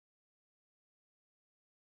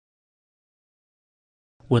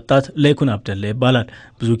ወጣት ለይኩን አብደላ ይባላል።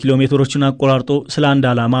 ብዙ ኪሎ ሜትሮችን አቆራርጦ ስለ አንድ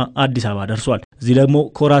ዓላማ አዲስ አበባ ደርሷል። እዚህ ደግሞ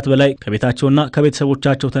ኮራት በላይ ከቤታቸውና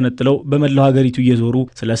ከቤተሰቦቻቸው ተነጥለው በመላው ሀገሪቱ እየዞሩ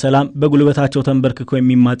ስለ ሰላም በጉልበታቸው ተንበርክከው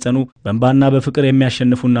የሚማጸኑ በእንባና በፍቅር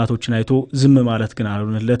የሚያሸንፉ እናቶችን አይቶ ዝም ማለት ግን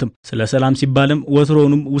አልሆነለትም። ስለ ሰላም ሲባልም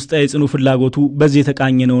ወትሮውንም ውስጣዊ ጽኑ ፍላጎቱ በዚህ የተቃኘ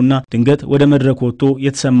ነውና ድንገት ወደ መድረክ ወጥቶ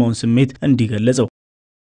የተሰማውን ስሜት እንዲገለጸው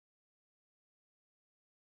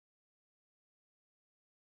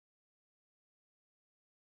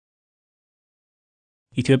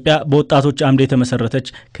ኢትዮጵያ በወጣቶች አምድ የተመሰረተች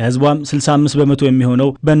ከህዝቧም 65 በመቶ የሚሆነው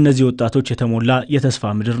በእነዚህ ወጣቶች የተሞላ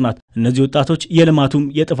የተስፋ ምድር ናት። እነዚህ ወጣቶች የልማቱም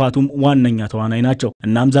የጥፋቱም ዋነኛ ተዋናይ ናቸው።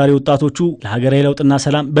 እናም ዛሬ ወጣቶቹ ለሀገራዊ ለውጥና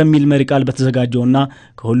ሰላም በሚል መሪ ቃል በተዘጋጀውና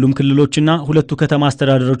ከሁሉም ክልሎችና ሁለቱ ከተማ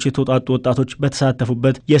አስተዳደሮች የተውጣጡ ወጣቶች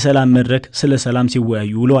በተሳተፉበት የሰላም መድረክ ስለ ሰላም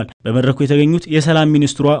ሲወያዩ ውለዋል። በመድረኩ የተገኙት የሰላም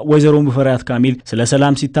ሚኒስትሯ ወይዘሮ ሙፈሪያት ካሚል ስለ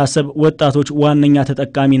ሰላም ሲታሰብ ወጣቶች ዋነኛ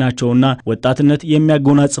ተጠቃሚ ናቸውና ወጣትነት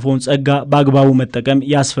የሚያጎናጽፈውን ጸጋ በአግባቡ መጠቀም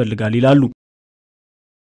ያስፈልጋል ይላሉ።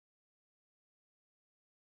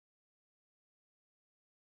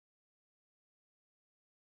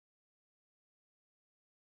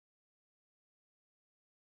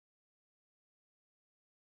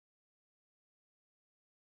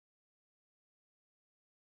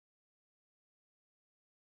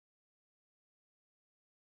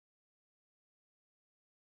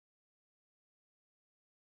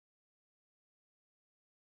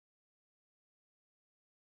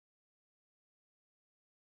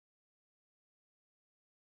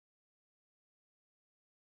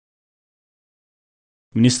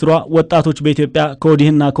 ሚኒስትሯ ወጣቶች በኢትዮጵያ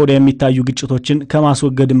ከወዲህና ከወዲያ የሚታዩ ግጭቶችን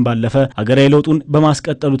ከማስወገድም ባለፈ ሀገራዊ ለውጡን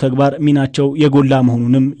በማስቀጠሉ ተግባር ሚናቸው የጎላ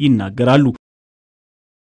መሆኑንም ይናገራሉ።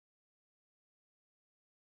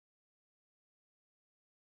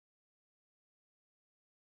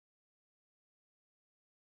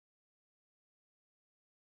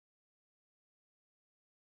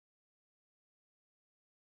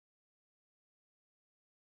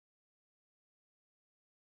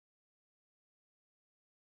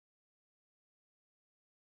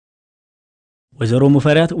 ወይዘሮ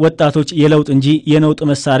ሙፈሪያት ወጣቶች የለውጥ እንጂ የነውጥ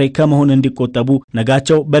መሳሪያ ከመሆን እንዲቆጠቡ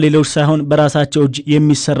ነጋቸው በሌሎች ሳይሆን በራሳቸው እጅ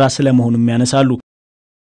የሚሰራ ስለመሆኑም ያነሳሉ።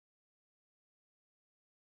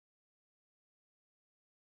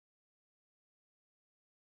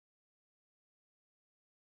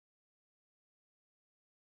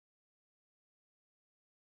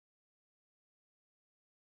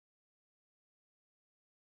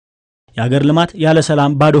 የሀገር ልማት ያለ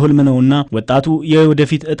ሰላም ባዶ ህልም ነውና ወጣቱ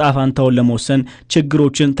የወደፊት እጣ ፋንታውን ለመወሰን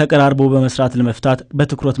ችግሮችን ተቀራርቦ በመስራት ለመፍታት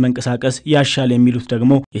በትኩረት መንቀሳቀስ ያሻል የሚሉት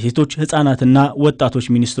ደግሞ የሴቶች ህፃናትና ወጣቶች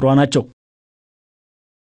ሚኒስትሯ ናቸው።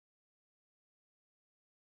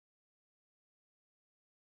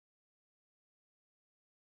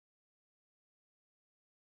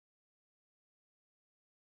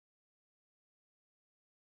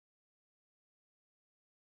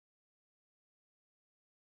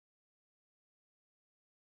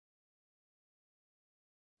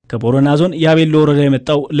 ከቦረና ዞን ያቤሎ ወረዳ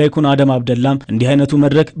የመጣው ለይኩን አብደላም እንዲህ አይነቱ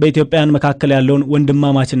መድረክ በኢትዮጵያውያን መካከል ያለውን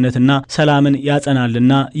ወንድማማችነትና ሰላምን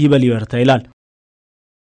ያጸናልና ይበል ይበርታ ይላል።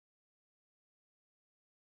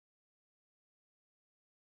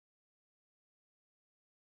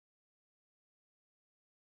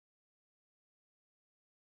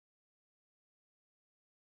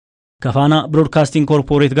 ከፋና ብሮድካስቲንግ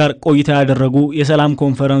ኮርፖሬት ጋር ቆይታ ያደረጉ የሰላም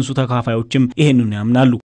ኮንፈረንሱ ተካፋዮችም ይሄንን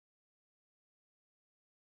ያምናሉ።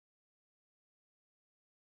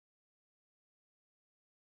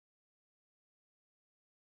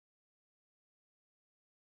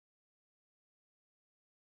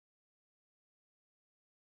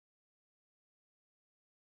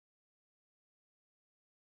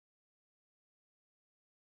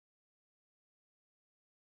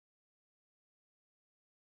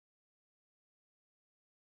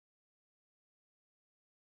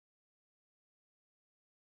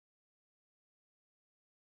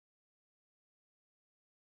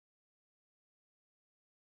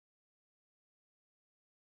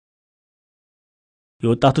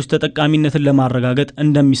 የወጣቶች ተጠቃሚነትን ለማረጋገጥ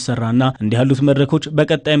እንደሚሰራና እንዲህ ያሉት መድረኮች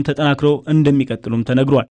በቀጣይም ተጠናክረው እንደሚቀጥሉም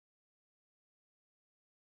ተነግሯል።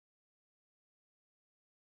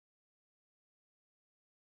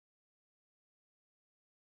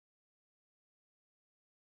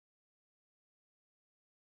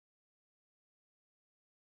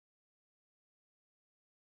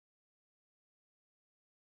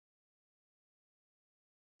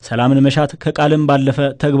 ሰላምን መሻት ከቃልም ባለፈ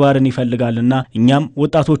ተግባርን ይፈልጋልና እኛም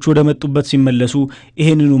ወጣቶች ወደ መጡበት ሲመለሱ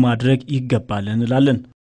ይሄንኑ ማድረግ ይገባል እንላለን።